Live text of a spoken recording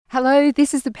Hello,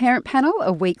 this is The Parent Panel,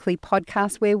 a weekly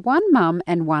podcast where one mum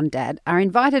and one dad are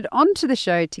invited onto the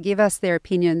show to give us their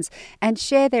opinions and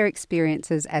share their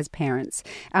experiences as parents.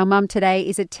 Our mum today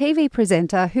is a TV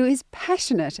presenter who is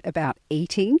passionate about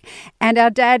eating, and our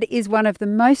dad is one of the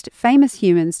most famous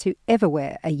humans to ever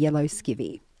wear a yellow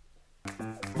skivvy.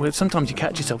 Well, sometimes you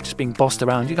catch yourself just being bossed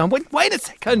around. You're going, wait a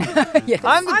second. Yes.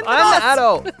 I'm the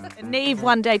adult. Neve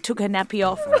one day took her nappy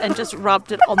off and just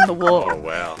rubbed it on the wall. Oh,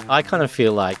 wow. I kind of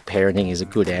feel like parenting is a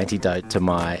good antidote to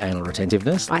my anal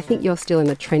retentiveness. I think you're still in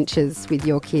the trenches with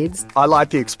your kids. I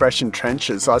like the expression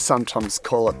trenches. I sometimes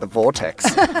call it the vortex.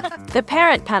 The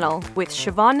Parent Panel with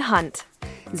Siobhan Hunt.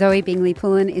 Zoe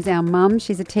Bingley-Pullin is our mum.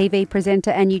 She's a TV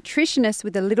presenter and nutritionist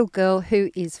with a little girl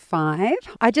who is 5.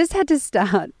 I just had to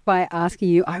start by asking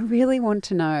you, I really want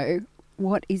to know,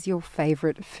 what is your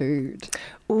favourite food?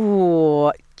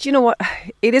 Ooh, do you know what?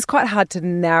 It is quite hard to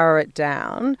narrow it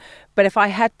down. But if I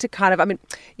had to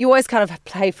you always kind of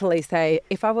playfully say,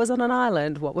 if I was on an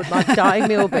island, what would my dying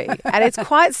meal be? And it's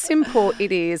quite simple.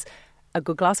 It is a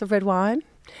good glass of red wine,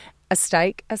 a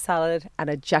steak, a salad, and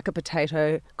a jacket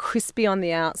potato, crispy on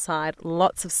the outside,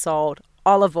 lots of salt,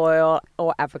 olive oil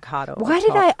or avocado. Why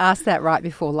did I ask that right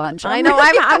before lunch? I know,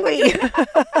 I'm hungry.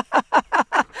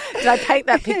 Did I paint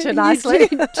that picture nicely?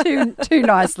 Too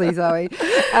nicely, Zoe.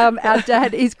 Our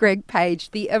dad is Greg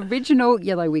Page, the original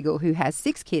Yellow Wiggle, who has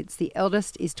 6 kids. The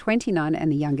eldest is 29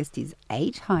 and the youngest is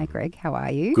 8. Hi, Greg. How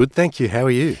are you? Good, thank you. How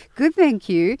are you? Good, thank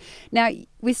you. Now,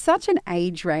 with such an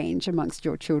age range amongst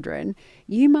your children,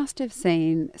 you must have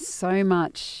seen so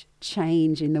much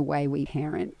change in the way we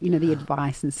parent, the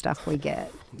advice and stuff we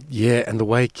get. Yeah, and the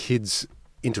way kids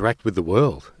interact with the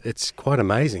world. It's quite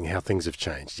amazing how things have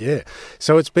changed, yeah.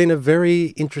 So it's been a very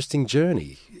interesting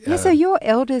journey. Yeah, so your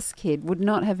eldest kid would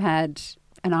not have had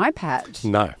an iPad.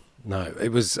 No.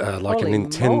 It was like Holy a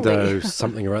Nintendo moly.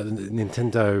 something or other.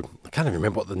 Nintendo, I can't even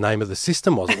remember what the name of the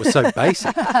system was. It was so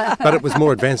basic. But it was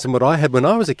more advanced than what I had when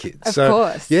I was a kid. Of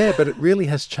course. Yeah, but it really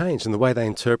has changed. And the way they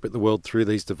interpret the world through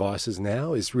these devices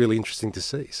now is really interesting to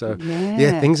see. So,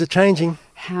 yeah things are changing.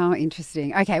 How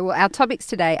interesting. Okay, well, our topics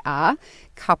today are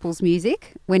couples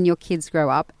music, when your kids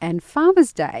grow up, and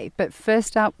Father's Day. But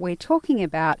first up, we're talking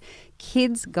about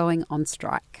kids going on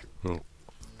strike.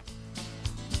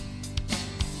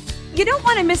 You don't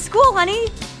want to miss school, honey.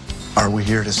 Are we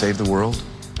here to save the world?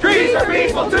 Trees are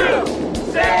peaceful too!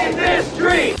 Save this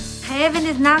tree! Heaven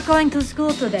is not going to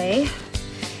school today.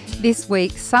 This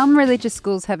week, some religious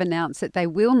schools have announced that they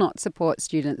will not support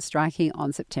students striking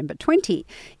on September 20.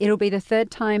 It'll be the 3rd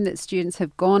time that students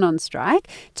have gone on strike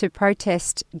to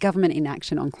protest government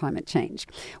inaction on climate change.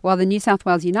 While the New South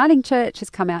Wales Uniting Church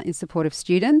has come out in support of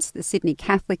students, the Sydney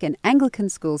Catholic and Anglican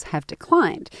schools have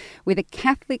declined, with a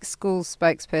Catholic school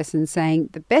spokesperson saying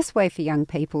the best way for young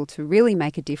people to really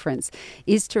make a difference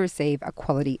is to receive a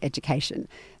quality education.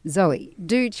 Zoe,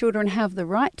 do children have the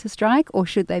right to strike, or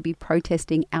should they be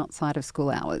protesting outside of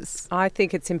school hours? I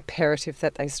think it's imperative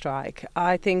that they strike.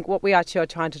 I think what we actually are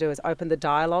trying to do is open the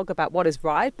dialogue about what is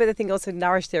right, but I think also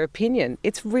nourish their opinion.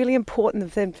 It's really important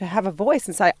for them to have a voice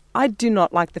and say, I do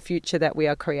not like the future that we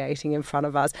are creating in front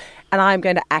of us, and I'm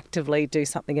going to actively do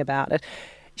something about it.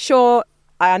 Sure,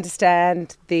 I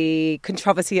understand the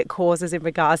controversy it causes in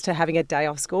regards to having a day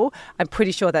off school. I'm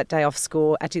pretty sure that day off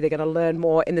school, actually, they're going to learn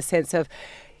more in the sense of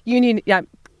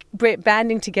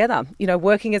banding together,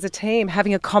 working as a team,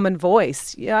 having a common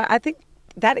voice. I think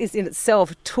that is in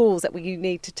itself tools that we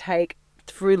need to take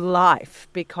through life,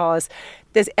 because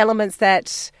there's elements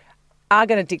that are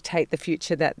going to dictate the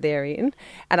future that they're in.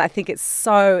 And I think it's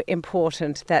so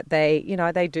important that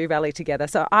they do rally together.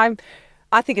 So I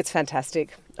think it's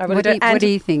fantastic. I really What do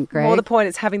you think, Greg? More the point,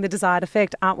 it's having the desired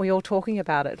effect. Aren't we all talking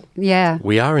about it? Yeah.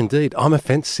 We are indeed. I'm a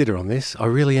fence sitter on this. I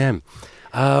really am.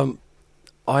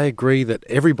 I agree that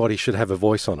everybody should have a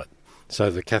voice on it. So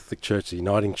the Catholic Church, the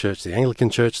Uniting Church, the Anglican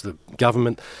Church, the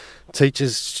government,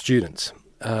 teachers, students.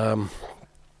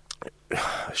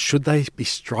 Should they be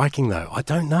striking, though? I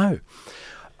don't know.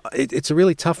 It's a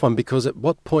really tough one, because at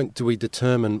what point do we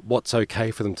determine what's okay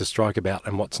for them to strike about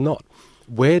and what's not?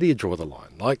 Where do you draw the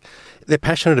line? Like, they're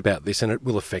passionate about this and it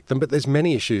will affect them, but there's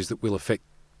many issues that will affect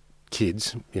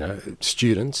kids,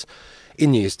 students,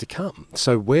 in years to come.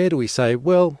 So where do we say,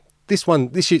 well,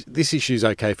 this issue is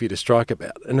okay for you to strike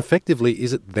about? And effectively,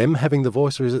 is it them having the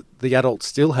voice, or is it the adults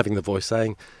still having the voice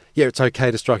saying, yeah, it's okay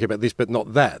to strike about this, but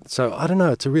not that? So I don't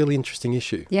know. It's a really interesting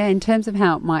issue. Yeah, in terms of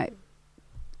how it might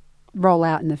roll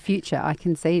out in the future, I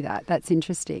can see that. That's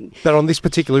interesting. But on this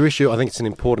particular issue, I think it's an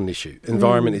important issue.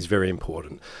 Environment is very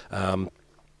important. And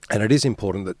it is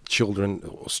important that children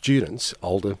or students,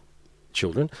 older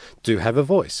children do have a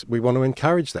voice. We want to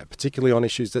encourage that, particularly on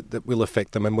issues that will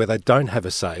affect them and where they don't have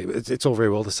a say. It's all very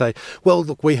well to say, well,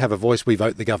 look, we have a voice, we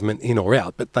vote the government in or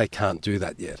out, but they can't do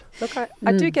that yet. Look,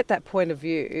 I do get that point of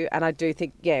view, and I do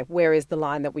think, where is the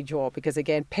line that we draw? Because,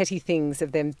 again, petty things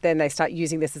of them, then they start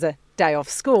using this as a day off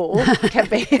school can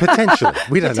be... Potentially.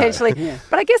 We don't know. Yeah.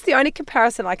 But I guess the only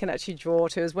comparison I can actually draw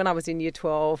to is when I was in Year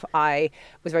 12, I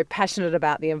was very passionate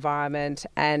about the environment,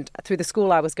 and through the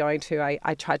school I was going to,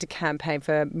 I tried to campaign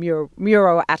for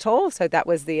Muro Atoll. So that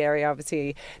was the area,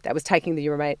 obviously, that was taking the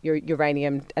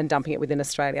uranium and dumping it within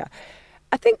Australia.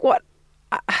 I think what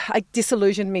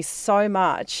disillusioned me so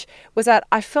much was that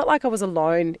I felt like I was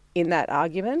alone in that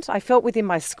argument. I felt within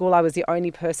my school I was the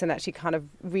only person actually kind of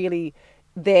really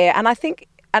there. And I think,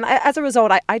 and as a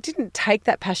result, I didn't take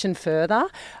that passion further.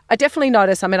 I definitely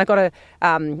noticed, I got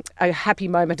a happy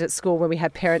moment at school when we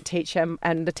had parent-teacher,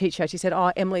 and the teacher actually said,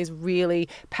 Emily's really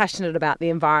passionate about the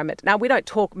environment. Now, we don't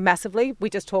talk massively. We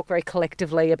just talk very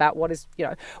collectively about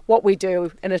what we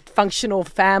do in a functional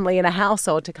family in a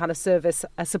household to kind of service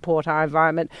and support our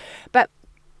environment. But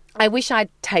I wish I'd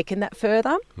taken that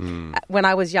further when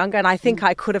I was younger, and I think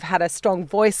I could have had a strong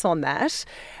voice on that.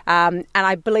 And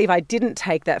I believe I didn't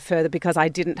take that further because I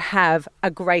didn't have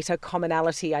a greater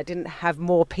commonality. I didn't have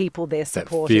more people there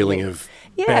supporting that feeling of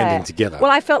banding together. Well,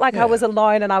 I felt like I was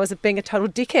alone and I was being a total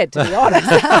dickhead, to be honest.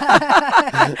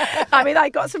 I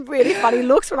got some really funny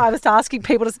looks when I was asking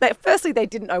people to say. Firstly, they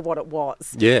didn't know what it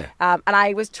was. Yeah. And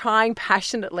I was trying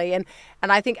passionately. And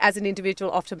I think as an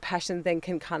individual, often passion then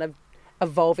can kind of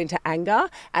evolve into anger,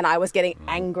 and I was getting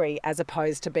angry as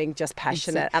opposed to being just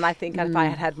passionate. And I think if I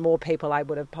had had more people, I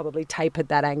would have probably tapered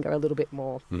that anger a little bit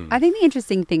more. I think the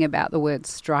interesting thing about the word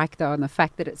strike, though, and the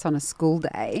fact that it's on a school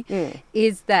day,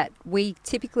 is that we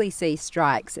typically see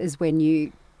strikes as when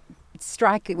you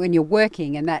strike when you're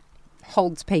working, and that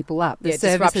holds people up. The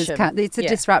services disruption. It's a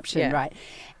disruption, right?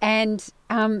 And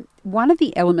one of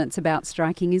the elements about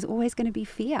striking is always going to be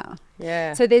fear.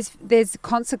 Yeah. So there's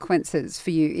consequences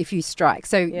for you if you strike.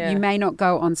 So you may not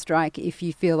go on strike if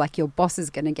you feel like your boss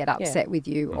is going to get upset with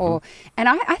you. And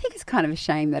I think it's kind of a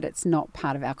shame that it's not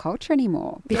part of our culture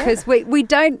anymore, because we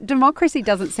don't, democracy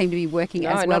doesn't seem to be working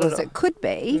as well as it could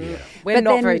be. We're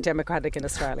not very democratic in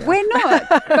Australia. We're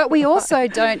not. But we also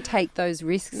don't take those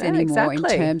risks anymore in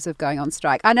terms of going on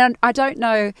strike. I don't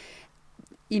know.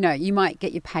 You might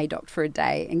get your pay docked for a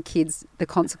day, and kids, the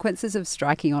consequences of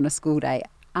striking on a school day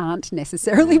aren't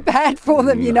necessarily bad for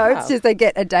them, it's just they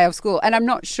get a day off school. And I'm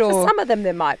not sure. For some of them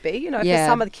there might be, for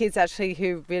some of the kids actually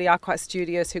who really are quite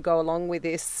studious, who go along with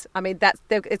this.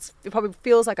 It probably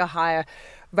feels like a higher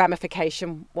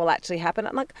ramification will actually happen.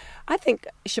 And I think,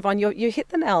 Siobhan, you hit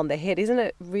the nail on the head. Isn't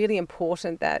it really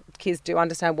important that kids do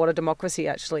understand what a democracy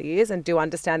actually is, and do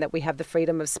understand that we have the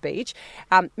freedom of speech?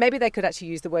 Maybe they could actually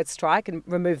use the word strike and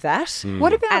remove that.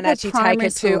 What about and actually take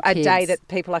it to a day that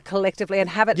people are collectively, and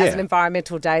have it as an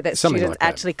environmental day that students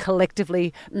actually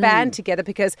collectively band together,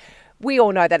 because we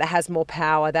all know that it has more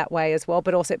power that way as well,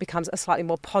 but also it becomes a slightly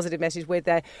more positive message with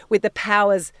the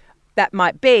powers that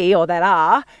might be or that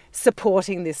are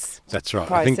supporting this That's right.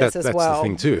 process I think that's as well. the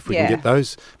thing too. If we can get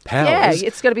those powers...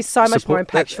 it's going to be so much more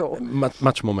impactful.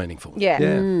 Much more meaningful.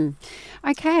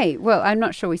 Okay. Well, I'm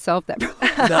not sure we solved that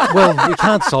problem. Well, we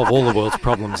can't solve all the world's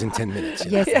problems in 10 minutes.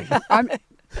 Yes.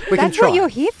 We That's can try. what you're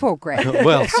here for, Greg.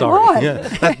 Well, sorry.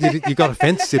 You got a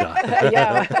fence sitter.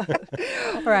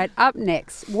 All right. Up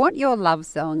next, what your love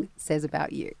song says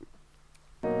about you.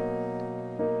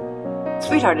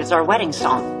 Sweetheart, it's our wedding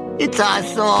song. It's our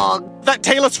song. That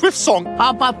Taylor Swift song. How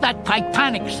about that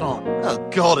Titanic song? Oh,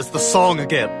 God, it's the song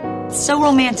again. So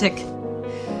romantic.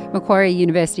 Macquarie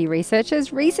University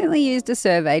researchers recently used a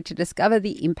survey to discover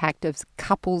the impact of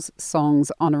couples'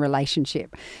 songs on a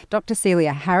relationship. Dr.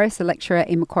 Celia Harris, a lecturer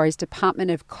in Macquarie's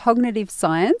Department of Cognitive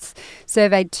Science,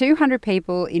 surveyed 200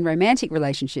 people in romantic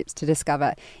relationships to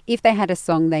discover if they had a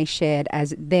song they shared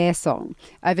as their song.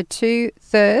 Over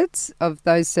 2/3 of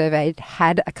those surveyed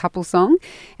had a couple song,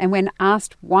 and when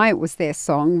asked why it was their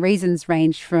song, reasons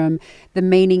ranged from the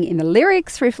meaning in the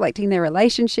lyrics reflecting their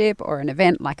relationship or an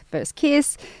event like a first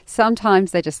kiss.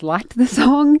 Sometimes they just liked the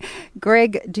song.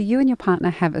 Greg, do you and your partner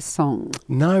have a song?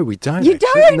 No, we don't. You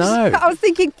actually. don't? No. I was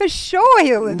thinking for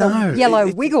sure the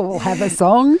Yellow Wiggle will have a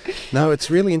song. No,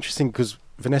 it's really interesting because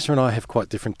Vanessa and I have quite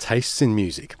different tastes in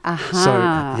music. So,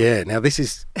 now this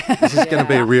is going to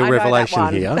be a real revelation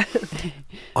here.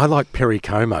 I like Perry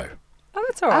Como. Oh,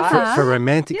 that's all right. For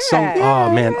romantic song.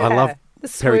 Oh, man, I love the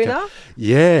swooner.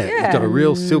 He's got a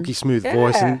real silky smooth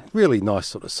voice and really nice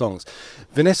sort of songs.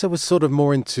 Vanessa was sort of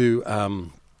more into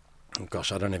oh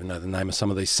gosh, I don't even know the name of some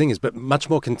of these singers, but much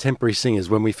more contemporary singers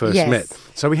when we first Yes. met.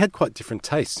 So we had quite different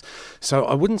tastes. So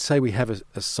I wouldn't say we have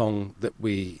a song that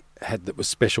we had that was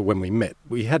special when we met.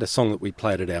 We had a song that we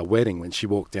played at our wedding when she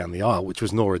walked down the aisle, which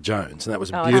was Nora Jones, and that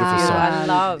was a beautiful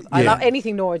song. I love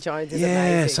anything Nora Jones is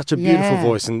amazing. Such a beautiful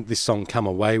voice, and this song "Come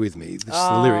Away With Me,"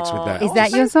 the lyrics with that. Is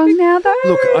that your song now, though?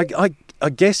 Look, I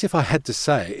guess if I had to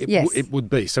say, it would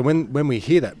be. So when we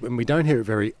hear that, when we don't hear it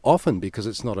very often because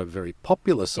it's not a very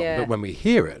popular song, but when we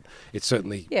hear it, it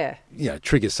certainly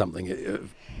triggers something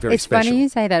very it's special. funny you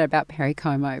say that about Perry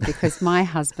Como because my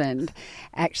husband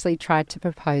actually tried to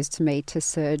propose to me to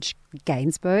Serge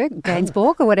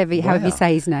Gainsbourg or whatever, however you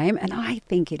say his name, and I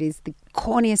think it is the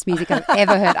corniest music I've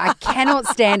ever heard. I cannot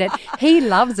stand it. He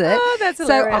loves it. Oh, that's so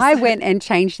hilarious. I went and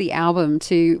changed the album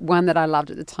to one that I loved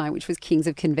at the time, which was Kings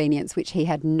of Convenience, which he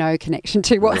had no connection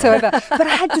to whatsoever. But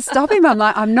I had to stop him. I'm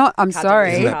like, I'm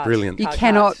sorry. Isn't that brilliant? You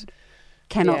cannot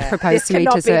propose to me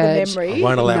to Serge. I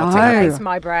won't allow it to That happen. is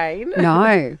my brain.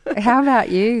 No. How about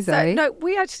you, Zoe? So, no,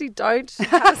 we actually don't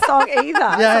have a song either.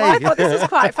 So I thought this was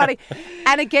quite funny.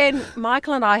 And again,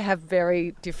 Michael and I have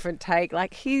very different take.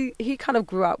 Like he kind of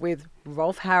grew up with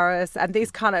Rolf Harris and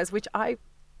these kind of, which I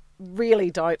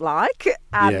really don't like.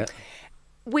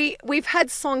 We've had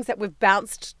songs that we've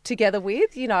bounced together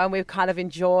with, and we kind of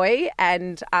enjoy.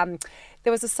 And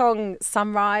there was a song,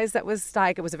 Sunrise, that was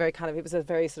like, it was a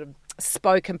very sort of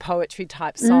spoken poetry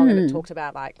type song. And it talked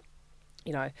about like,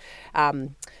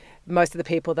 most of the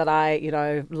people that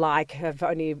I, like have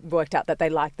only worked out that they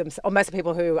like them, or most of the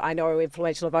people who I know are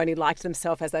influential have only liked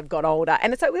themselves as they've got older.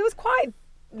 And so it was quite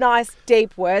nice,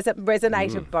 deep words that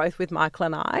resonated both with Michael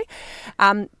and I.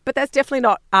 But that's definitely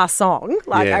not our song.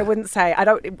 I wouldn't say,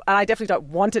 I definitely don't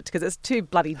want it because it's too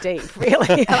bloody deep, really.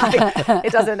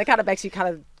 It kind of makes you kind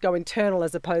of go internal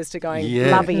as opposed to going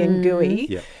lovey and gooey.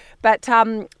 Yeah. But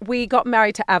we got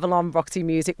married to Avalon Roxy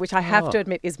Music, which I have to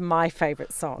admit is my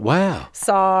favourite song. Wow.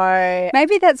 So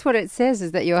maybe that's what it says,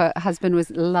 is that your husband was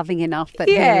loving enough that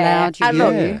he allowed you. And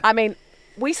look, I mean,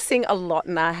 we sing a lot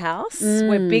in our house.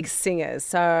 We're big singers.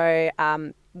 So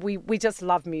we just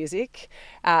love music.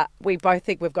 We both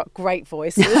think we've got great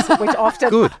voices, which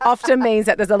often means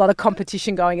that there's a lot of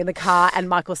competition going in the car and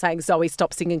Michael saying, Zoe,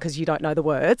 stop singing because you don't know the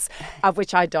words, of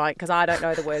which I don't, because I don't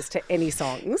know the words to any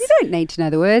songs. You don't need to know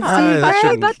the words. That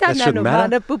shouldn't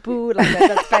matter.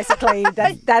 That's basically,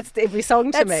 that's every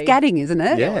song to me. That's scatting, isn't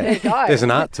it? Yeah, there you go. There's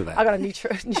an art to that. I got a new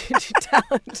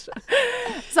talent.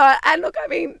 So, and look, I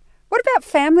mean, what about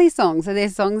family songs? Are there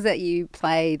songs that you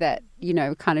play that,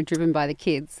 kind of driven by the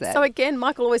kids? So again,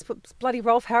 Michael always puts bloody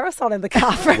Rolf Harris on in the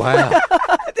car. Wow.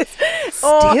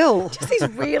 Still. Just these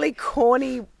really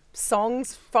corny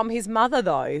songs from his mother,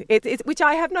 though, which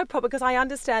I have no problem because I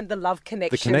understand the love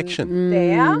connection.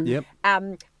 There. Yep.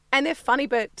 And they're funny,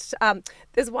 but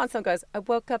there's one song goes, I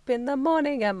woke up in the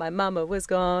morning and my mama was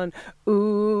gone.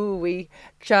 Ooh, we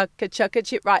chugga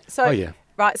chip. Right. So,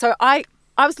 right. So I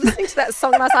was listening to that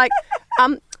song and I was like,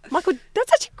 Michael,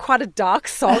 that's actually quite a dark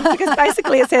song because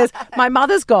basically it says, my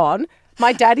mother's gone,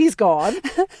 my daddy's gone.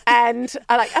 And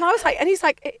I was like, and he's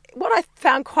like, what I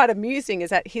found quite amusing is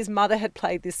that his mother had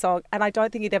played this song and I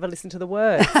don't think he'd ever listened to the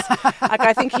words.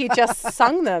 I think he just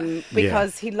sung them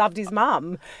because he loved his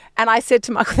mum. And I said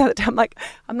to Michael the other time,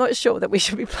 I'm not sure that we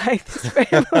should be playing this for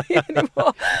Emily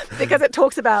anymore because it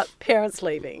talks about parents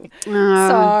leaving.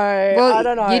 I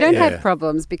don't know. You don't have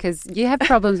problems because you have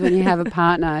problems when you have a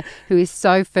partner who is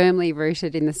so firmly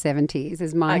rooted in the 70s,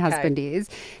 as my husband is,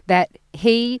 that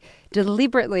he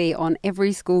deliberately on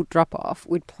every school drop-off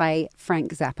would play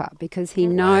Frank Zappa because he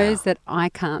knows that I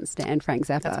can't stand Frank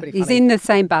Zappa. He's in the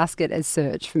same basket as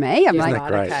Serge for me. I'm Isn't that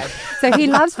great? Okay. So he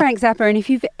loves Frank Zappa, and if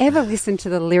you've ever listened to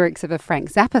the lyrics of a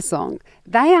Frank Zappa song,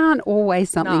 they aren't always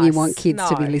something you want kids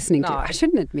to be listening to. I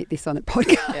shouldn't admit this on a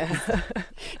podcast. Yeah.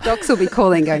 Docs will be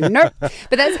calling going, nope. But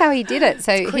that's how he did it.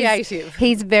 So it's creative.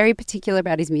 He's very particular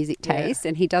about his music taste,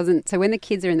 and he doesn't. So when the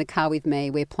kids are in the car with me,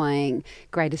 we're playing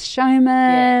Greatest Showman,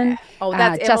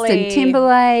 that's Justin Emily.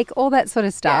 Timberlake, all that sort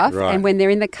of stuff. Yeah, right. And when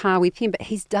they're in the car with him, but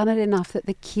he's done it enough that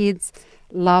the kids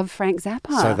love Frank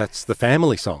Zappa. So that's the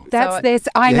family song. That's this.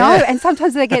 I know. And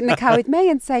sometimes they get in the car with me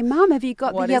and say, Mum, have you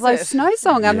got the Yellow Snow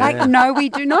song? I'm like, no, we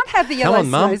do not have the Yellow Snow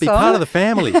song. Come on, Mum, be part of the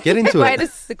family. Get into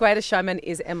it. The Greatest Showman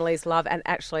is Emily's love, and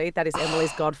actually that is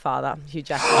Emily's godfather, Hugh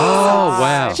Jackman. Oh,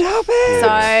 wow. Stop it. So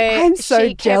I'm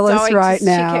so jealous right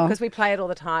now. Because we play it all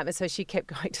the time, and so she kept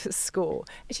going to school.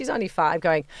 And she's only 5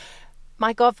 going,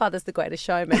 my godfather's The Greatest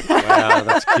Showman. Wow,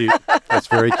 that's cute. That's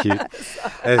very cute.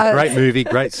 Great movie,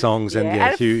 great songs,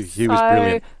 and Hugh was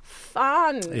brilliant.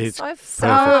 fun. It's so So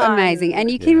fun. amazing.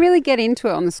 And you can really get into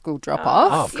it on the school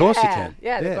drop-off. Oh, of course you can.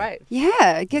 Yeah, they're great.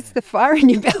 Yeah, it gets the fire in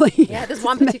your belly. Yeah, there's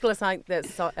one particular line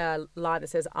that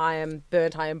says, I am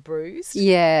burnt, I am bruised.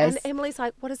 Yes. And Emily's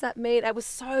like, what does that mean? It was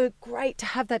so great to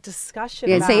have that discussion.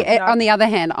 Yeah, about, see, on the other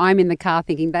hand, I'm in the car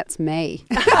thinking, that's me.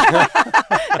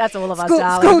 That's all of us,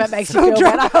 darling. That makes you feel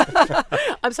better.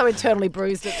 I'm so internally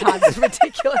bruised at times. It's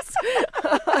ridiculous.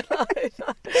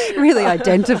 Really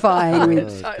identifying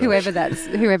with whoever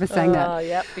sang that.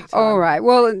 Yep, big time. All right.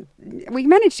 Well, we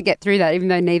managed to get through that, even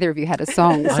though neither of you had a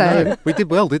song. So I know. We did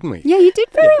well, didn't we? yeah, you did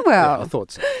very well. Yeah, I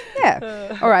thought so.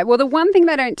 Yeah. All right. Well, the one thing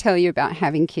they don't tell you about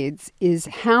having kids is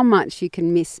how much you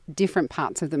can miss different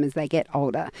parts of them as they get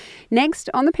older. Next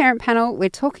on the parent panel, we're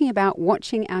talking about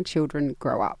watching our children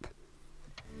grow up.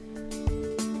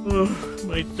 Oh,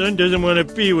 my son doesn't want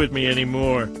to be with me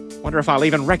anymore. Wonder if I'll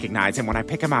even recognize him when I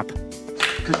pick him up.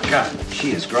 Good God,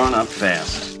 she has grown up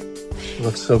fast. She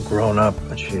looks so grown up,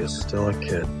 but she is still a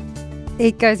kid.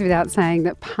 It goes without saying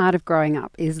that part of growing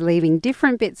up is leaving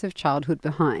different bits of childhood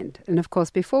behind. And of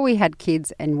course, before we had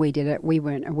kids and we did it, we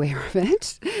weren't aware of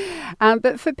it.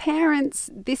 But for parents,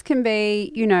 this can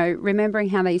be, remembering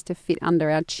how they used to fit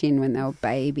under our chin when they were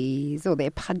babies, or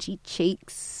their pudgy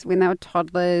cheeks when they were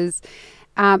toddlers.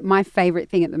 My favourite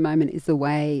thing at the moment is the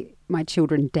way my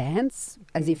children dance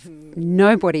as if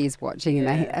nobody is watching, and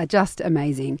they are just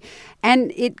amazing.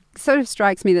 And it sort of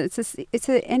strikes me that it's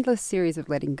an endless series of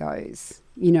letting goes,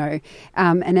 and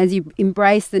as you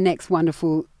embrace the next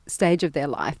wonderful stage of their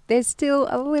life, there's still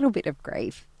a little bit of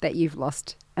grief that you've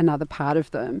lost another part of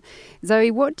them.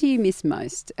 Zoe, what do you miss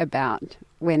most about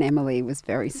when Emily was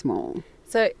very small?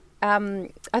 So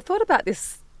I thought about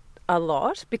this a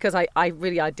lot because I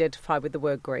really identify with the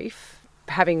word grief,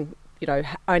 having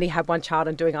only had one child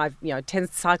and doing 10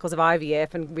 cycles of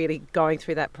IVF and really going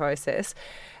through that process.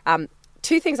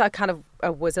 Two things I kind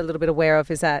of was a little bit aware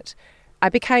of is that I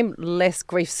became less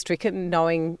grief-stricken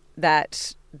knowing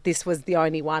that this was the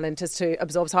only one and just to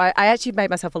absorb. So I actually made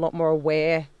myself a lot more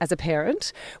aware as a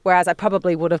parent, whereas I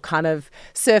probably would have kind of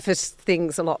surfaced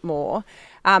things a lot more.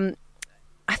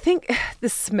 I think the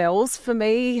smells for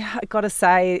me, I got to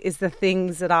say, is the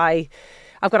things that I've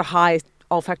got a high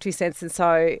olfactory sense, and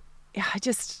so I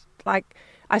just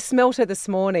I smelt her this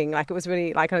morning, it was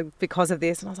really because of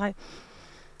this, and I was like,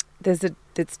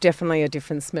 it's definitely a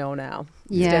different smell now.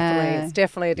 Yeah, it's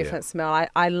definitely a different smell.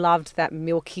 I loved that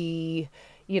milky,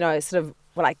 sort of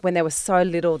when they were so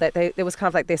little that there was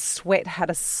kind of their sweat had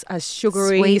a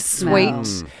sugary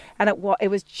sweet, and it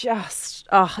was just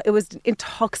it was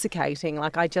intoxicating.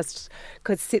 I just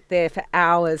could sit there for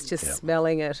hours just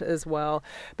smelling it as well.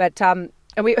 But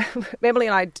and Emily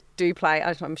and I do play,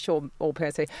 I'm sure all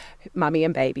parents say, mummy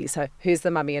and baby. So who's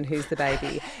the mummy and who's the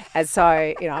baby? And so,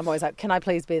 I'm always like, can I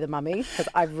please be the mummy? Because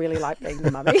I really like being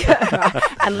the mummy.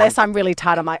 Unless I'm really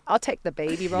tired, I'm like, I'll take the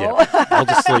baby role. Yeah,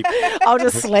 I'll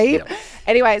just sleep. Yeah.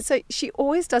 Anyway, so she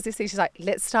always does this thing. She's like,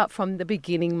 let's start from the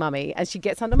beginning, mummy. And she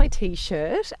gets under my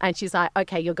T-shirt and she's like,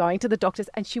 okay, you're going to the doctor's.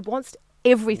 And she wants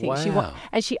everything. Wow.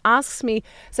 And she asks me,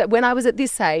 so when I was at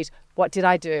this age, what did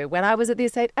I do? When I was at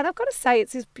this age, and I've got to say,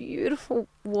 it's this beautiful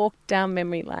walk down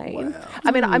memory lane. Wow.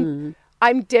 I mean,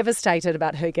 I'm devastated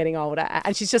about her getting older,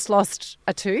 and she's just lost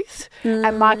a tooth.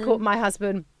 And Michael, my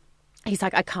husband, he's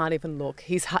like, I can't even look.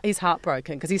 He's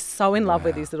heartbroken because he's so in love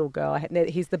with his little girl.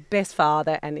 He's the best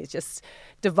father, and it's just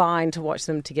divine to watch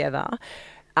them together.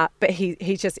 But he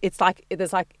just,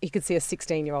 there's he could see a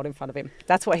 16-year-old in front of him.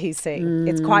 That's what he's seeing.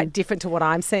 It's quite different to what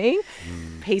I'm seeing.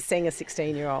 He's seeing a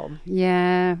 16-year-old.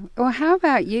 Yeah. Well, how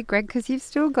about you, Greg? Because you've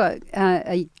still got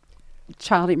a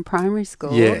child in primary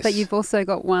school, yes, but you've also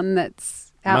got one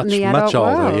that's out in the adult much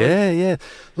older. world. Yeah.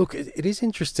 Look, it is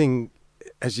interesting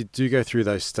as you do go through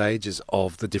those stages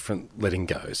of the different letting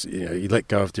goes. You let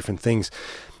go of different things.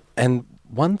 And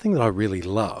one thing that I really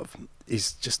love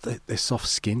is just their soft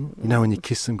skin. When you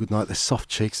kiss them goodnight, their soft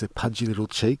cheeks, their pudgy little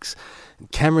cheeks.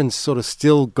 And Cameron's sort of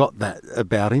still got that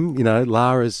about him.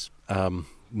 Lara's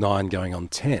 9 going on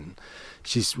 10.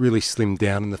 She's really slimmed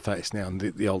down in the face now, and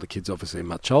the older kids obviously are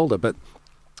much older, but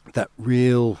that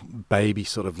real baby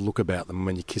sort of look about them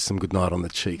when you kiss them goodnight on the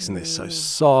cheeks, and they're so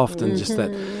soft and just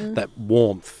that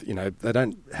warmth. They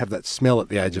don't have that smell at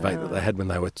the age of 8 that they had when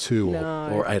they were 2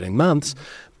 or 18 months,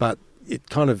 but it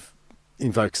kind of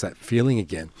invokes that feeling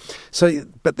again. So,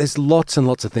 but there's lots and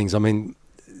lots of things. I mean,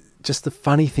 just the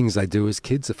funny things they do as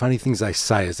kids, the funny things they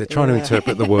say as they're trying to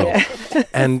interpret the world.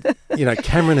 And,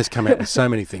 Cameron has come out with so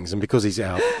many things, and because he's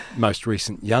our most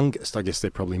recent youngest, I guess they're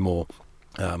probably more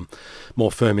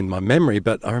firm in my memory.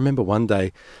 But I remember one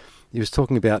day he was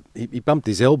talking about, he bumped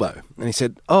his elbow and he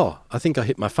said, "Oh, I think I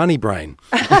hit my funny brain."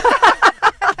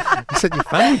 said your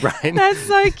funny brain. That's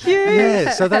so cute.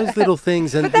 Yeah, so those little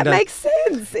things. And, but that makes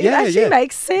sense. It actually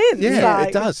makes sense. Yeah,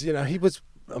 it does. He was...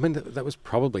 I mean, that was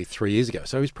probably 3 years ago.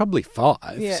 So he was probably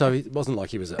 5. Yeah. So it wasn't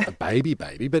like he was a baby.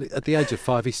 But at the age of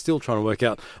 5, he's still trying to work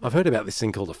out, I've heard about this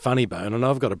thing called a funny bone, and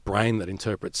I've got a brain that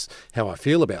interprets how I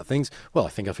feel about things. Well, I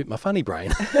think I fit my funny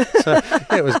brain. So,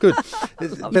 yeah, it was good.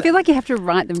 You feel like you have to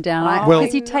write them down.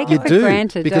 Because you take it for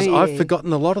granted, because don't you? I've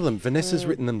forgotten a lot of them. Vanessa's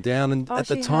written them down, and at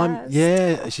the time,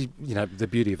 she, the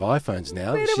beauty of iPhones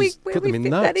now, she's put them in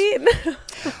notes.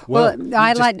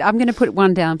 I'm going to put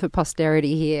one down for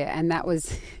posterity here, and that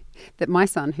was... that my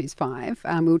son, who's 5,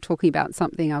 we were talking about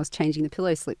something. I was changing the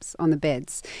pillow slips on the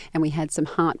beds, and we had some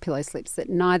heart pillow slips that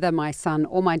neither my son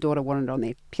or my daughter wanted on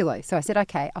their pillow. So I said,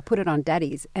 okay, I'll put it on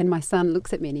Daddy's. And my son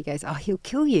looks at me and he goes, oh, he'll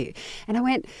kill you. And I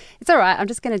went, it's all right, I'm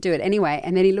just going to do it anyway.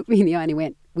 And then he looked me in the eye and he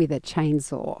went, with a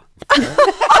chainsaw.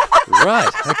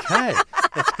 Right, okay.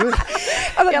 That's good.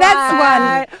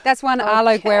 That's one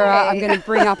Arlo Guerra I'm going to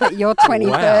bring up at your 21st.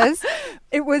 Wow.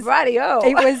 It was radio.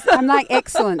 I'm like,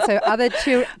 excellent. So other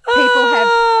people have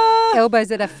elbows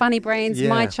that are funny brains. Yeah.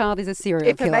 My child is a serial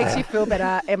killer. If it makes you feel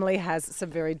better, Emily has some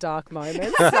very dark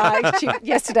moments.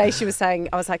 Yesterday she was saying,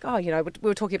 I was like, we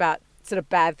were talking about sort of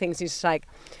bad things. And she's like,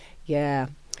 yeah,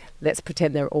 let's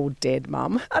pretend they're all dead,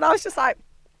 Mum. And I was just like,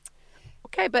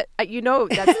 okay, but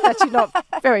that's actually not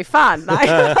very fun.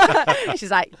 Like,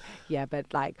 she's like, yeah, but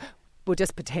like, we'll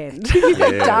just pretend.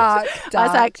 Dark I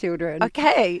was like, children.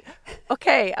 Okay. What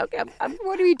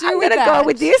do we do I'm with that? I'm going to go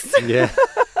with this. Yeah.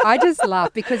 I just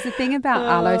laugh because the thing about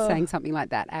Arlo saying something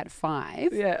like that at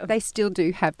 5, they still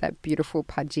do have that beautiful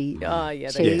pudgy cheek.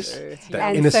 Yes.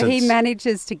 And innocence. So he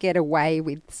manages to get away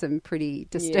with some pretty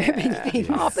disturbing things.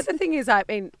 Oh, but the thing is, I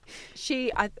mean,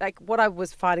 what I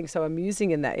was finding so amusing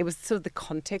in that, it was sort of the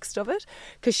context of it,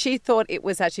 because she thought it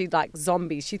was actually like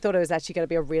zombies. She thought it was actually going to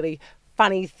be a really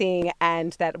funny thing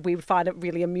and that we would find it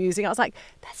really amusing. I was like,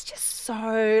 that's just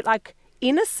so like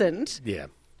innocent. Yeah.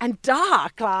 And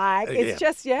dark, like it's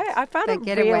just I found it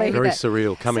really very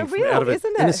surreal coming out of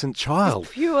an innocent child.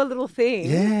 It's a pure little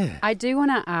thing. Yeah. I do want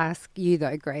to ask you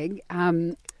though, Greg.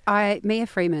 Mia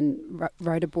Freeman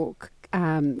wrote a book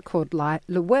called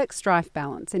Work-Strife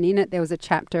Balance, and in it there was a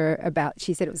chapter about.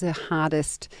 She said it was the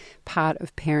hardest part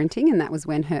of parenting, and that was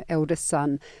when her eldest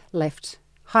son left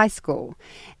high school,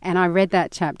 and I read that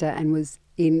chapter and was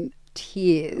in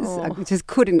tears. I just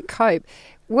couldn't cope.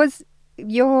 Was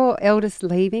your eldest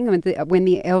leaving when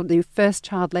the first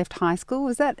child left high school,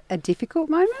 was that a difficult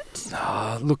moment?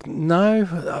 Look, no.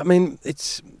 I mean,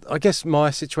 I guess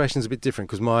my situation's a bit different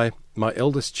because my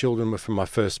eldest children were from my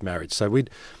first marriage, so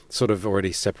we'd sort of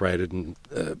already separated and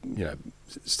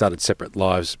started separate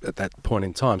lives at that point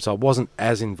in time. So I wasn't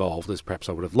as involved as perhaps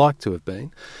I would have liked to have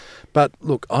been. But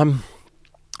look, I'm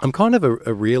kind of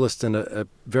a realist and a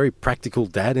very practical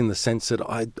dad in the sense that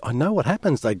I know what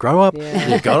happens. They grow up,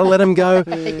 you've got to let them go,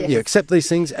 you accept these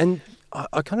things, and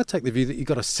I kind of take the view that you've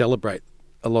got to celebrate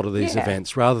a lot of these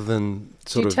events rather than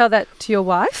Do you tell that to your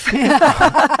wife?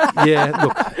 Yeah,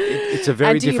 look, it's a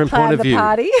very different point of view.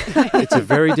 Party? It's a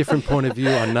very different point of view,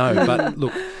 I know, but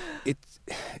look,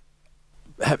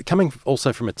 coming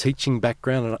also from a teaching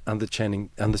background and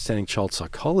understanding child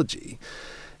psychology,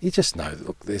 you just know,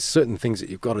 look, there's certain things that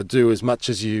you've got to do as much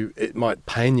as it might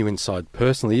pain you inside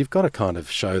personally. You've got to kind of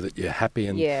show that you're happy.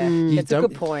 And that's a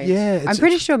good point. Yeah, I'm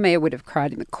pretty sure Mia would have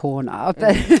cried in the corner.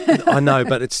 But I know,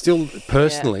 but it's still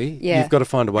personally, you've got to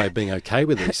find a way of being okay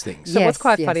with these things. So what's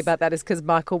quite funny about that is because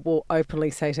Michael will openly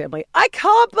say to Emily, I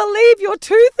can't believe your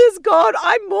tooth is gone.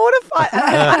 I'm mortified.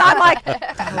 And I'm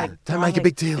like, don't make a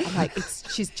big deal. I'm like,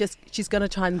 she's going to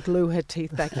try and glue her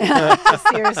teeth back in.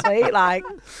 Seriously, like,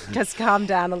 just calm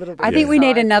down a little bit. I think we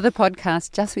need another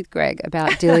podcast just with Greg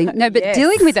about dealing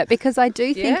with it, because I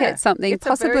do think it's something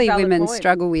possibly women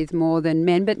struggle with more than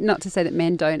men, but not to say that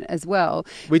men don't as well.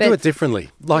 We do it differently,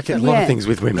 like a lot of things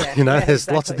with women.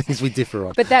 There's lots of things we differ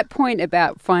on. But that point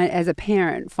about as a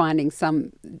parent finding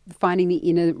the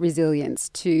inner resilience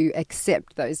to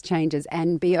accept those changes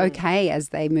and be okay as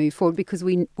they move forward, because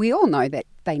we all know that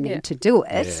they need to do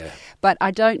it. Yeah. But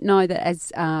I don't know that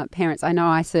as parents, I know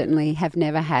I certainly have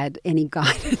never had any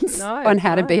guidance on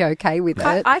how to be okay with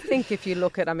it. I think if you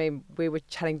look at, we were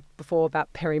chatting before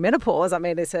about perimenopause.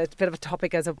 It's a bit of a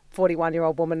topic as a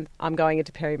 41-year-old woman. I'm going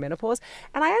into perimenopause.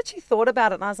 And I actually thought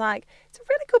about it and I was like, it's a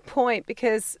really good point,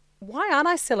 because why aren't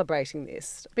I celebrating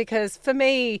this? Because for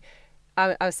me,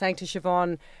 I was saying to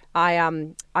Siobhan,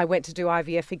 I went to do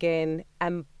IVF again,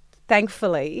 and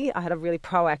thankfully, I had a really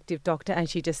proactive doctor, and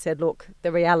she just said, look,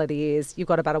 the reality is you've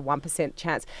got about a 1%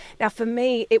 chance. Now, for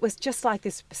me, it was just like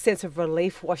this sense of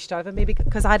relief washed over me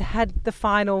because I'd had the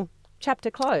final chapter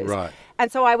closed. Right.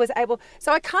 And so I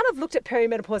kind of looked at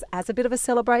perimenopause as a bit of a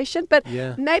celebration, but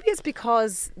maybe it's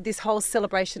because this whole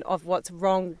celebration of what's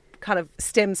wrong kind of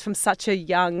stems from such a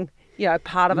young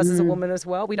part of us as a woman as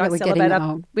well. We don't celebrate getting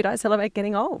old. We don't celebrate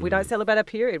getting old. We don't celebrate our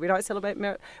period. We don't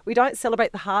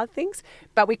celebrate the hard things.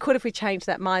 But we could if we changed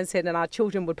that mindset, and our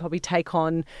children would probably take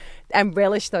on and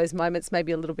relish those moments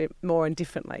maybe a little bit more and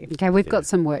differently. Okay, we've got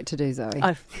some work to do, Zoe.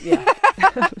 Yeah.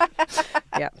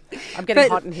 Yeah, I'm getting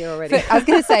hot in here already. I was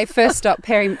going to say, first stop,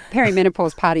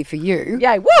 perimenopause party for you.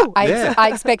 Yeah, woo! I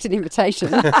expect an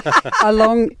invitation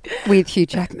along with Hugh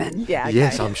Jackman. Yeah, okay.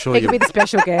 Yes, I'm sure he could be the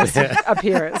special guest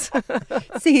appearance.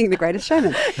 Singing The Greatest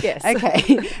Showman. Yes.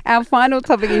 Okay, our final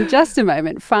topic in just a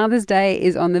moment. Father's Day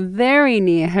is on the very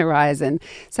near horizon.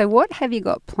 So what have you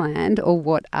got planned, or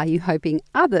what are you hoping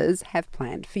others have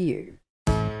planned for you?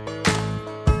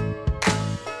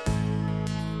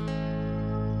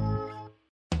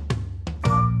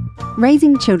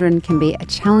 Raising children can be a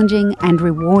challenging and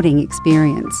rewarding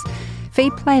experience.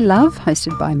 Feed, Play, Love,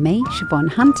 hosted by me, Siobhan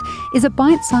Hunt, is a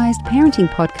bite-sized parenting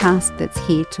podcast that's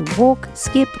here to walk,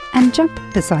 skip and jump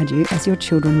beside you as your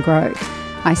children grow.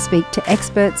 I speak to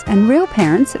experts and real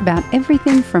parents about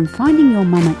everything from finding your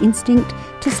mama instinct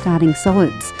to starting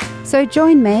solids. So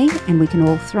join me and we can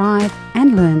all thrive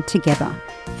and learn together.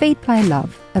 Feed, Play,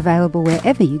 Love, available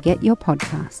wherever you get your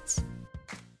podcasts.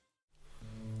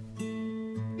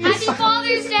 Happy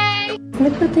Father's Day!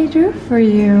 Look what they drew for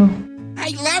you. I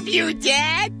love you,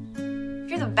 Dad!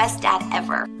 You're the best dad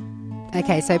ever.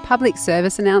 Okay, so public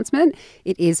service announcement.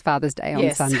 It is Father's Day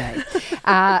on Sunday.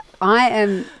 I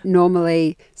am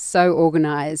normally so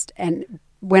organised, and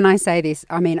when I say this,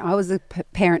 I mean I was a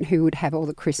parent who would have all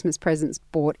the Christmas presents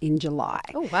bought in July.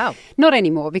 Oh, wow. Not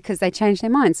anymore because they change their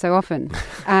minds so often.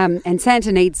 And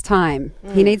Santa needs time.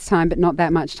 He needs time, but not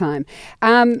that much time.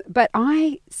 But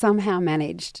I somehow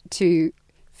managed to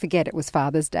forget it was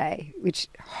Father's Day, which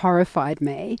horrified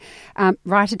me.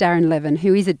 Writer Darren Levin,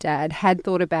 who is a dad, had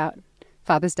thought about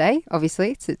Father's Day.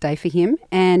 Obviously, it's a day for him.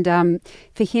 And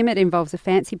for him, it involves a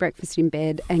fancy breakfast in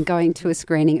bed and going to a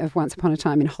screening of Once Upon a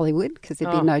Time in Hollywood because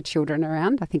there'd be no children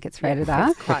around. I think it's rated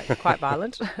R. Quite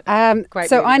violent.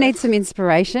 So I need some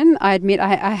inspiration. I admit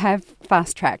I have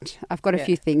fast-tracked. I've got a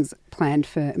few things planned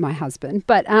for my husband.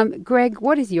 But Greg,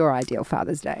 what is your ideal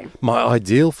Father's Day? My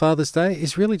ideal Father's Day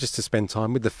is really just to spend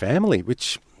time with the family,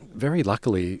 which very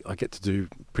luckily I get to do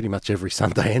pretty much every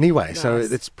Sunday anyway. Nice. So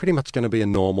it's pretty much going to be a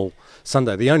normal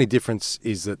Sunday. The only difference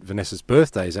is that Vanessa's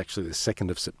birthday is actually the 2nd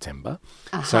of September.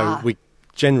 So we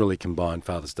generally combine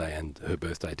Father's Day and her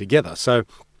birthday together. So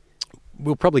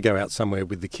we'll probably go out somewhere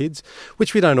with the kids,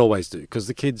 which we don't always do because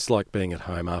the kids like being at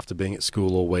home after being at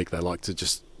school all week. They like to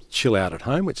just chill out at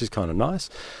home, which is kind of nice.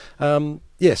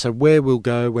 So where we'll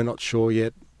go, we're not sure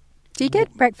yet. Do you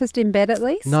get breakfast in bed at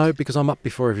least? No, because I'm up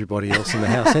before everybody else in the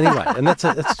house anyway, and that's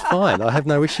fine. I have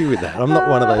no issue with that. I'm not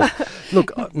one of those.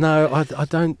 Look, no, I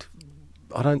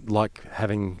don't like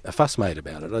having a fuss made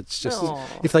about it. It's just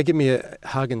if they give me a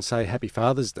hug and say Happy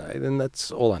Father's Day, then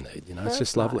that's all I need. It's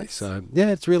just lovely. Nice. So yeah,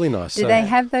 it's really nice. Do they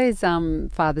have those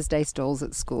Father's Day stalls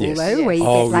at school yes. though, where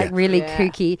you get really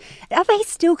kooky? Are they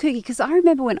still kooky? Because I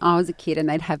remember when I was a kid and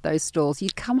they'd have those stalls,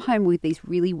 you'd come home with these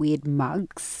really weird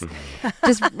mugs,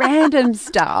 just random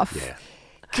stuff. Yeah.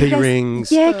 Key rings,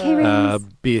 key rings.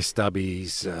 Beer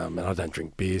stubbies, and I don't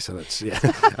drink beer, so that's,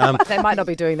 They might not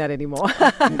be doing that anymore.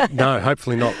 No,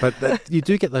 hopefully not, but you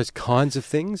do get those kinds of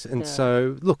things, and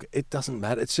so, look, it doesn't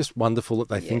matter. It's just wonderful that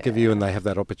they think of you and they have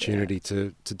that opportunity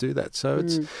to do that. So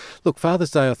look,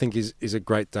 Father's Day, I think, is a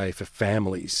great day for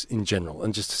families in general,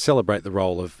 and just to celebrate the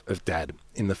role of dad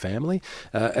in the family,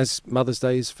 as Mother's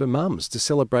Day is for mums, to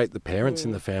celebrate the parents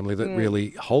in the family that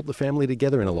really hold the family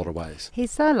together in a lot of ways.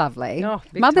 He's so lovely. Oh,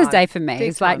 Mother's Day for me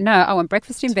is like, no, I want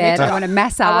breakfast in bed, I want a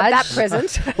massage. I want that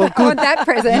present. Well, I want that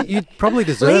present. You probably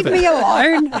deserve Leave me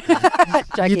alone.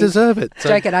 You deserve it. So.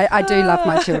 Joking, I do love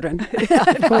my children.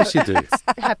 Of course you do.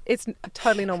 It's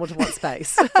totally normal to want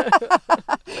space.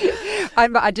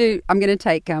 I'm going to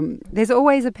take, there's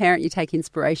always a parent you take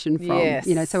inspiration from,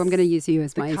 so I'm going to use you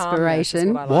as my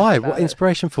inspiration. Why? What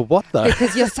inspiration for what, though?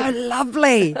 Because you're so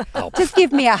lovely. Just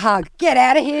give me a hug. Get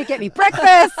out of here. Get me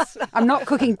breakfast. I'm not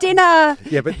cooking dinner.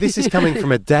 Yeah, but this is coming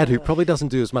from a dad who probably doesn't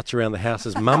do as much around the house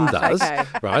as mum does,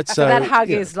 right? So that hug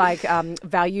is like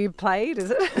value played,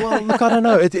 is it? Well, look, I don't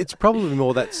know. It's probably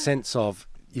more that sense of,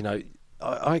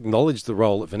 I acknowledge the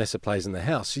role that Vanessa plays in the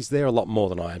house. She's there a lot more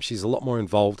than I am. She's a lot more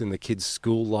involved in the kids'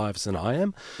 school lives than I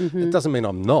am. Mm-hmm. It doesn't mean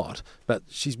I'm not, but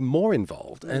she's more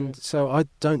involved. And so I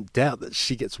don't doubt that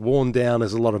she gets worn down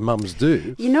as a lot of mums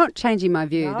do. You're not changing my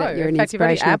view that you're an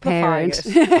inspirational parent.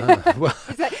 Well,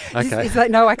 okay. It's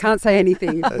like, no, I can't say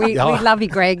anything. We love you,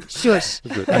 Greg. Shush.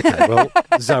 Good. Okay, well,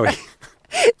 Zoe.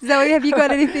 Zoe, have you got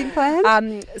anything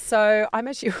planned? So I'm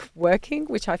actually working,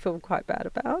 which I feel quite bad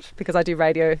about because I do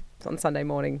radio on Sunday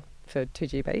morning for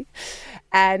 2GB.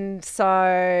 And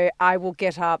so I will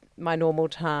get up my normal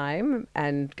time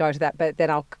and go to that, but then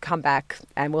I'll come back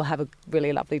and we'll have a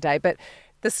really lovely day. But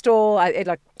the stall,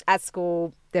 like at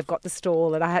school, they've got the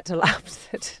stall and I had to laugh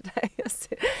today.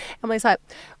 Emily's like,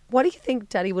 what do you think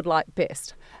Daddy would like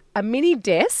best? A mini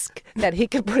desk that he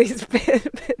could put his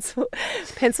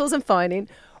pencils and phone in,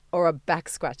 or a back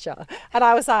scratcher? And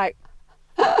I was like,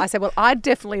 I said, well, I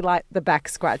definitely like the back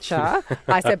scratcher.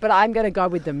 I said, but I'm going to go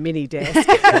with the mini desk.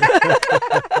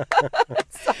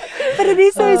 But it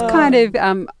is those kind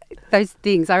of those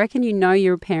things. I reckon you know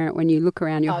you're a parent when you look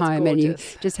around your home and you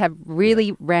just have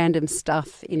really random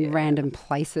stuff in random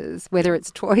places, whether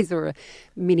it's toys or a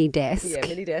mini desk. Yeah,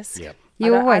 mini desk. Yep.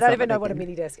 I don't even know what a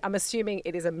mini desk. I'm assuming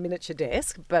it is a miniature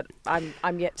desk, but I'm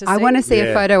yet to see. I want to see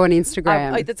a photo on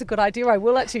Instagram. That's a good idea. I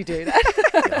will actually do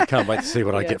that. I can't wait to see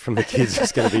what I get from the kids.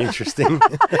 It's going to be interesting.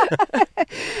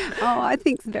 I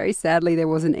think very sadly there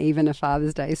wasn't even a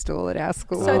Father's Day stall at our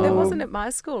school. So there wasn't at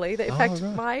my school either. In fact,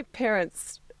 my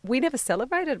parents, we never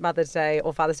celebrated Mother's Day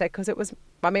or Father's Day because it was,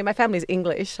 my family's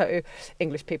English, so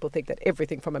English people think that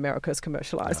everything from America is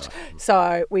commercialised.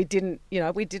 So we didn't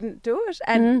do it.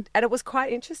 And it was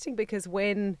quite interesting because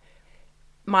when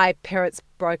my parents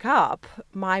broke up,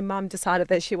 my mum decided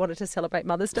that she wanted to celebrate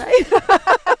Mother's Day.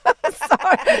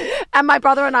 And my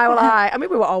brother and I were like, we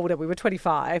were older, we were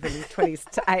 25 and 28.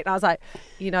 And I was like,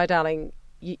 darling,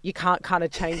 you can't kind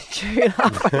of change tune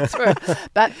halfway through.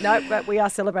 But we are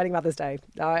celebrating Mother's Day.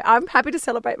 I'm happy to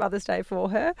celebrate Mother's Day for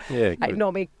her. Yeah, good. It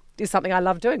normally is something I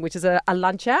love doing, which is a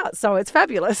lunch out. So it's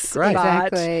fabulous. Great.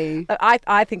 Exactly.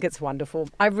 I think it's wonderful.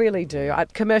 I really do.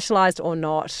 Commercialised or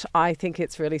not, I think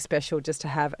it's really special just to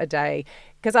have a day.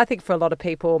 Because I think for a lot of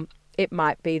people, it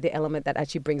might be the element that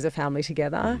actually brings a family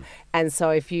together. And so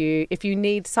if you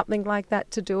need something like that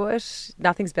to do it,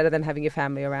 nothing's better than having your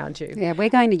family around you. Yeah, we're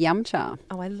going to Yum Cha.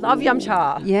 Oh, I love Yum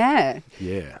Cha. Yeah.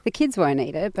 Yeah. The kids won't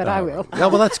eat it, but I will. Oh,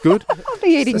 well, that's good. I'll be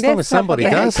eating as long as somebody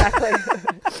does. Exactly.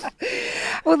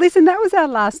 Well, listen, that was our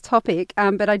last topic,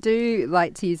 but I do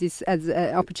like to use this as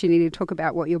an opportunity to talk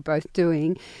about what you're both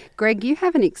doing. Greg, you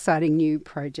have an exciting new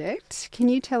project. Can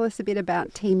you tell us a bit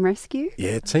about Team Rescue?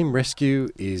 Yeah, Team Rescue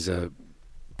is a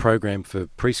program for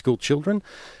preschool children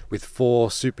with 4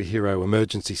 superhero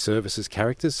emergency services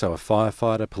characters, so a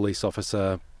firefighter, police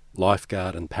officer,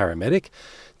 lifeguard and paramedic,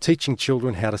 teaching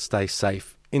children how to stay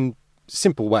safe in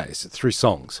simple ways through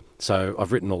songs. So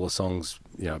I've written all the songs,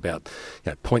 about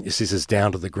point your scissors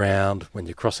down to the ground when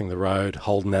you're crossing the road,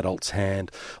 hold an adult's hand,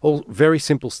 all very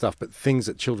simple stuff, but things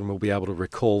that children will be able to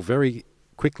recall very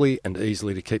quickly and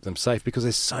easily to keep them safe, because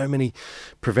there's so many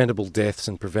preventable deaths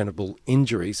and preventable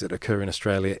injuries that occur in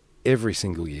Australia every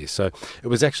single year. So it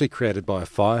was actually created by a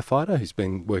firefighter who's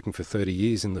been working for 30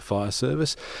 years in the fire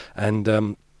service, and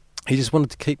he just wanted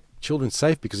to keep children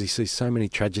safe because he sees so many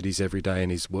tragedies every day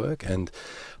in his work, and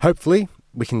hopefully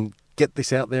we can get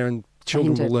this out there and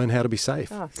children will learn how to be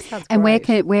safe. Oh, sounds and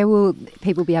great. where will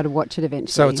people be able to watch it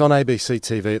eventually? So it's on ABC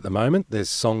TV at the moment. There's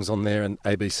songs on there and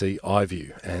ABC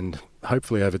iView, and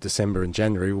hopefully over December and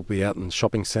January we'll be out in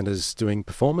shopping centres doing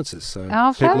performances. So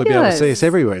people will be able to see us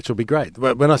everywhere, which will be great.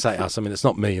 When I say us, it's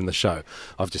not me in the show.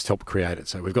 I've just helped create it.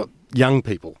 So we've got young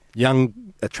people,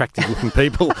 attractive looking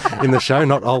people in the show,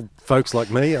 not old folks like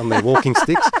me on their walking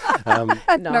sticks. No.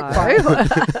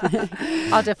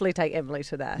 I'll definitely take Emily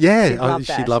to that. Yeah,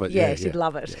 she'd love it. Yeah, she'd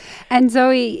love it. Yeah. And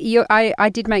Zoe, I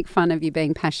did make fun of you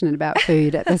being passionate about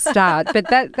food at the start, but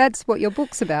that's what your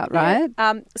book's about, right?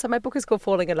 Yeah. So my book is called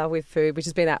Falling in Love with Food, which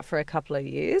has been out for a couple of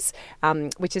years,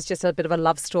 which is just a bit of a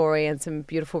love story and some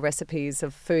beautiful recipes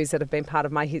of foods that have been part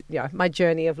of my my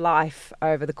journey of life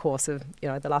over the course of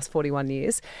the last 41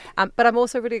 years. But I'm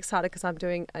also really excited because I'm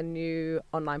doing a new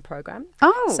online program.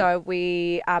 Oh. So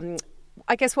we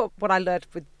I guess what I learned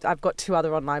I've got 2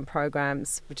 other online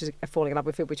programs, which is Falling in Love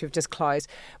with Food, which we've just closed.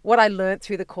 What I learned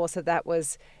through the course of that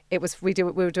was we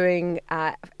were doing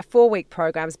 4-week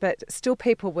programs, but still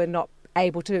people were not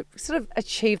able to sort of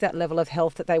achieve that level of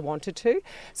health that they wanted to.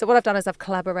 So what I've done is I've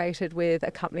collaborated with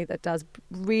a company that does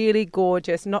really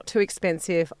gorgeous, not too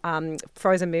expensive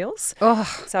frozen meals. Oh,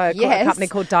 so yes. a company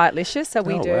called Dietlicious. So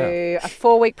we do a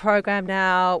 4-week program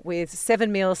now with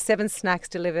 7 meals, 7 snacks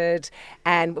delivered,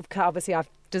 and obviously I've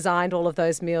designed all of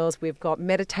those meals. We've got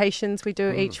meditations we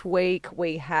do each week.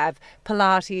 We have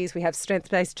Pilates, we have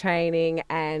strength-based training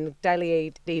and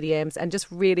daily EDMs, and just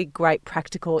really great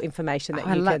practical information that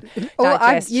you can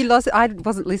digest. I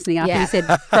wasn't listening after you said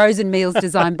frozen meals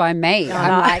designed by me.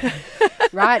 I'm like,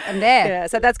 right, I'm there. Yeah,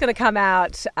 so that's going to come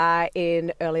out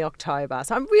in early October.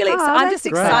 So I'm really I'm just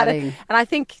excited. And I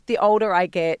think the older I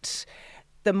get,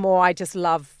 the more I just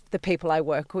love the people I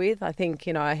work with. I think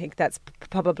that's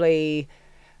probably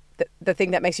the thing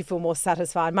that makes you feel more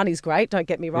satisfied. Money's great, don't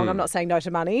get me wrong. I'm not saying no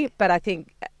to money, but I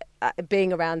think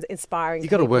being around inspiring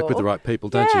people. You've got to work with the right people,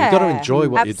 don't you? You've got to enjoy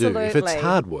what you do. If it's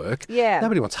hard work,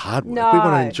 nobody wants hard work. We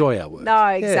want to enjoy our work. No,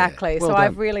 exactly. Well so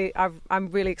done. I'm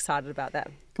really excited about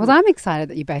that. Well, I'm excited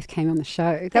that you both came on the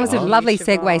show. That was a lovely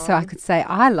segue, so I could say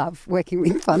I love working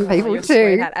with fun people you're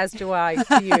too. Sweetheart, as do I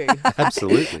to you.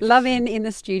 Absolutely. Love in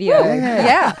the studio.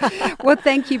 Yeah. Well,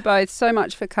 thank you both so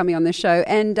much for coming on the show.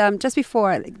 And just before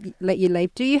I let you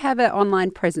leave, do you have an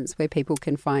online presence where people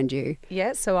can find you?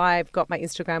 Yeah, so I've got my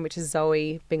Instagram, which is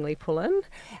Zoe Bingley-Pullin,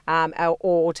 or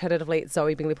alternatively it's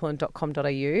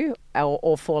zoebingleypullin.com.au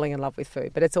or Falling in Love with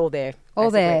Food. But it's all there.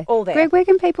 All there. Greg, where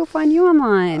can people find you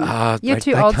online? You're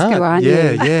too old school, aren't you?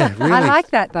 Yeah, really. I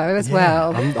like that though as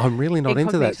well. I'm really not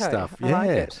into that stuff. I like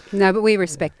it. No, but we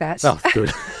respect that. Oh,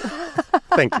 good.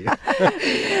 Thank you.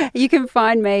 You can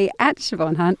find me at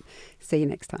Siobhan Hunt. See you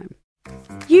next time.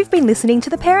 You've been listening to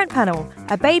The Parent Panel,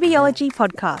 a babyology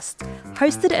podcast,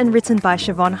 hosted and written by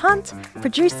Siobhan Hunt,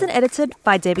 produced and edited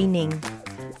by Debbie Ning.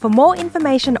 For more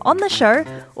information on the show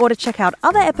or to check out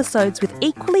other episodes with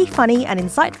equally funny and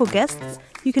insightful guests,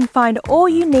 you can find all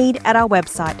you need at our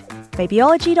website,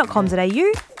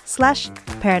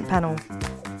 babyology.com.au/parentpanel.